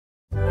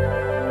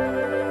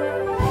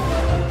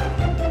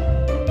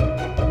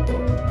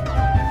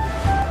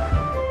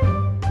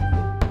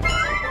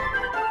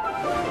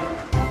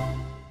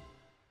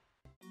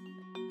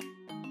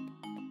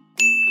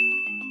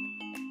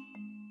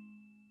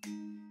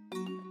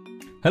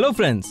Hello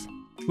friends,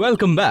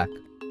 welcome back.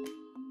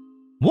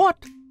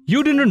 What?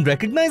 You didn't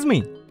recognize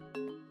me?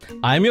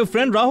 I am your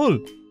friend Rahul.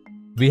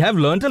 We have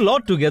learnt a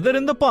lot together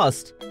in the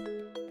past.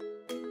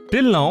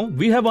 Till now,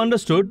 we have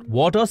understood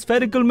what are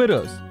spherical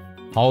mirrors,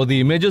 how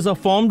the images are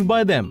formed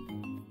by them.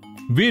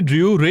 We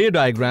drew ray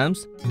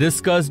diagrams,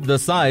 discussed the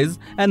size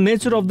and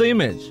nature of the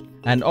image,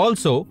 and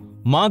also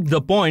marked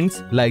the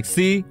points like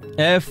C,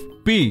 F,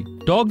 P.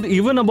 Talked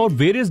even about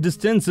various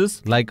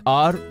distances like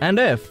R and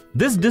F.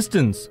 This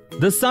distance,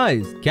 the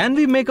size, can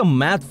we make a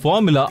math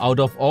formula out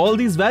of all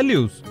these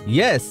values?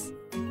 Yes.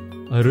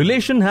 A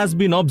relation has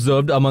been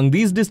observed among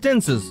these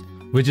distances,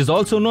 which is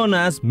also known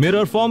as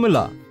mirror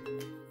formula.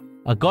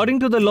 According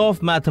to the law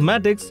of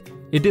mathematics,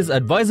 it is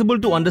advisable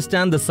to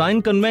understand the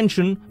sign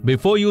convention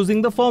before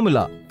using the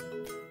formula.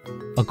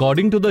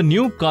 According to the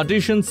new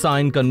Cartesian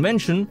sign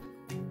convention,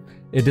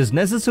 it is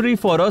necessary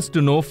for us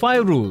to know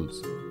 5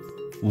 rules.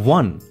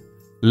 1.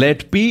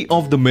 Let P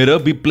of the mirror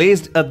be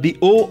placed at the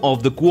O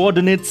of the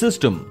coordinate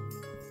system.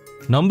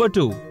 Number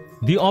 2.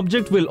 The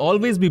object will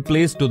always be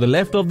placed to the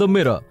left of the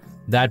mirror.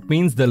 That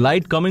means the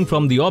light coming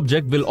from the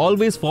object will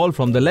always fall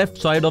from the left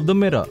side of the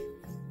mirror.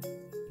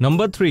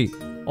 Number 3.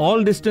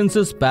 All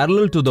distances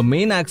parallel to the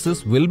main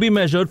axis will be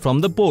measured from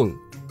the pole.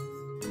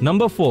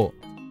 Number 4.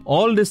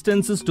 All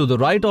distances to the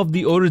right of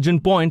the origin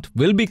point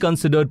will be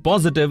considered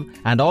positive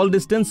and all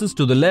distances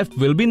to the left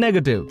will be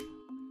negative.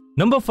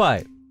 Number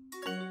 5.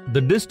 The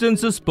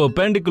distances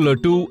perpendicular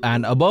to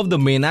and above the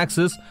main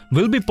axis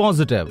will be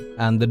positive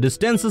and the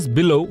distances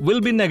below will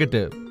be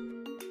negative.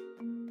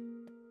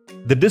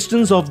 The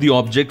distance of the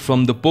object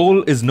from the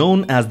pole is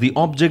known as the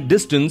object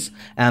distance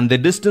and the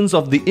distance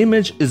of the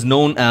image is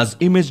known as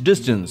image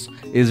distance,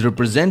 is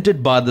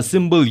represented by the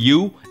symbol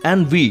U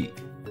and V.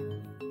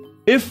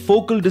 If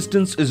focal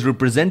distance is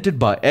represented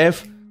by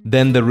F,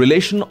 then the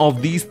relation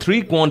of these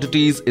 3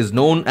 quantities is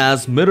known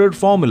as mirror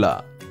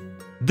formula.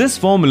 This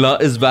formula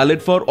is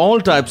valid for all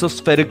types of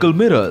spherical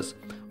mirrors.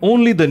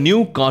 Only the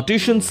new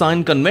Cartesian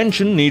sign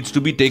convention needs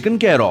to be taken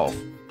care of.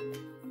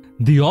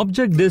 The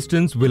object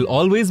distance will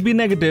always be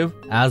negative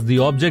as the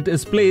object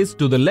is placed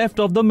to the left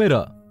of the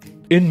mirror.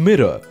 In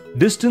mirror,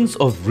 distance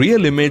of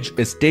real image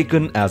is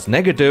taken as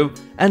negative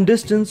and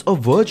distance of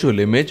virtual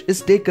image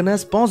is taken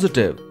as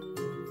positive.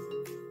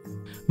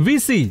 We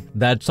see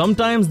that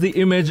sometimes the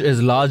image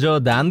is larger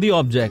than the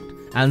object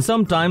and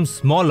sometimes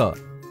smaller.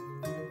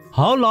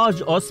 How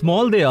large or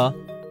small they are,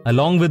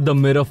 along with the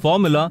mirror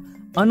formula,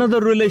 another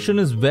relation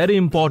is very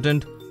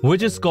important,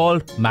 which is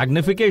called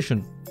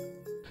magnification.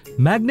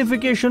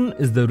 Magnification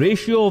is the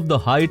ratio of the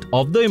height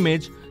of the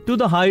image to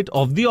the height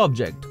of the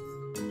object,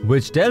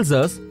 which tells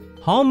us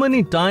how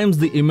many times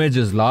the image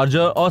is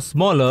larger or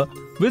smaller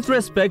with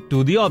respect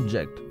to the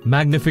object.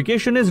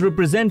 Magnification is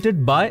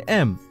represented by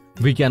M.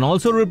 We can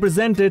also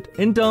represent it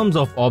in terms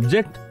of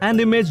object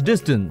and image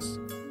distance.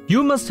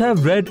 You must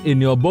have read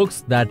in your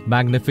books that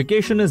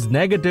magnification is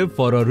negative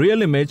for a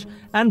real image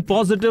and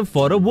positive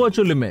for a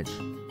virtual image.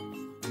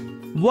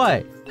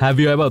 Why? Have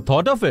you ever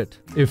thought of it?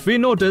 If we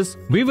notice,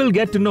 we will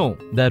get to know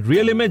that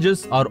real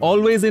images are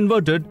always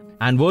inverted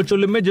and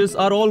virtual images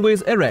are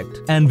always erect.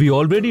 And we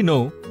already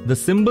know the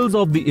symbols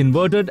of the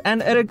inverted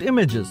and erect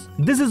images.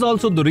 This is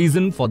also the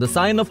reason for the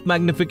sign of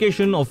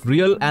magnification of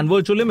real and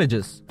virtual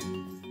images.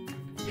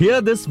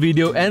 Here this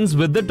video ends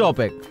with the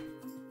topic.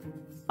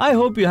 I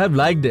hope you have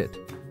liked it.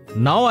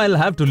 Now I'll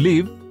have to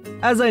leave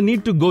as I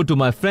need to go to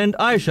my friend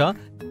Aisha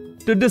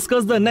to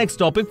discuss the next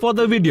topic for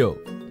the video.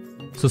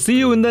 So see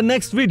you in the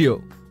next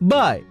video.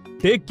 Bye.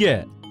 Take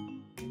care.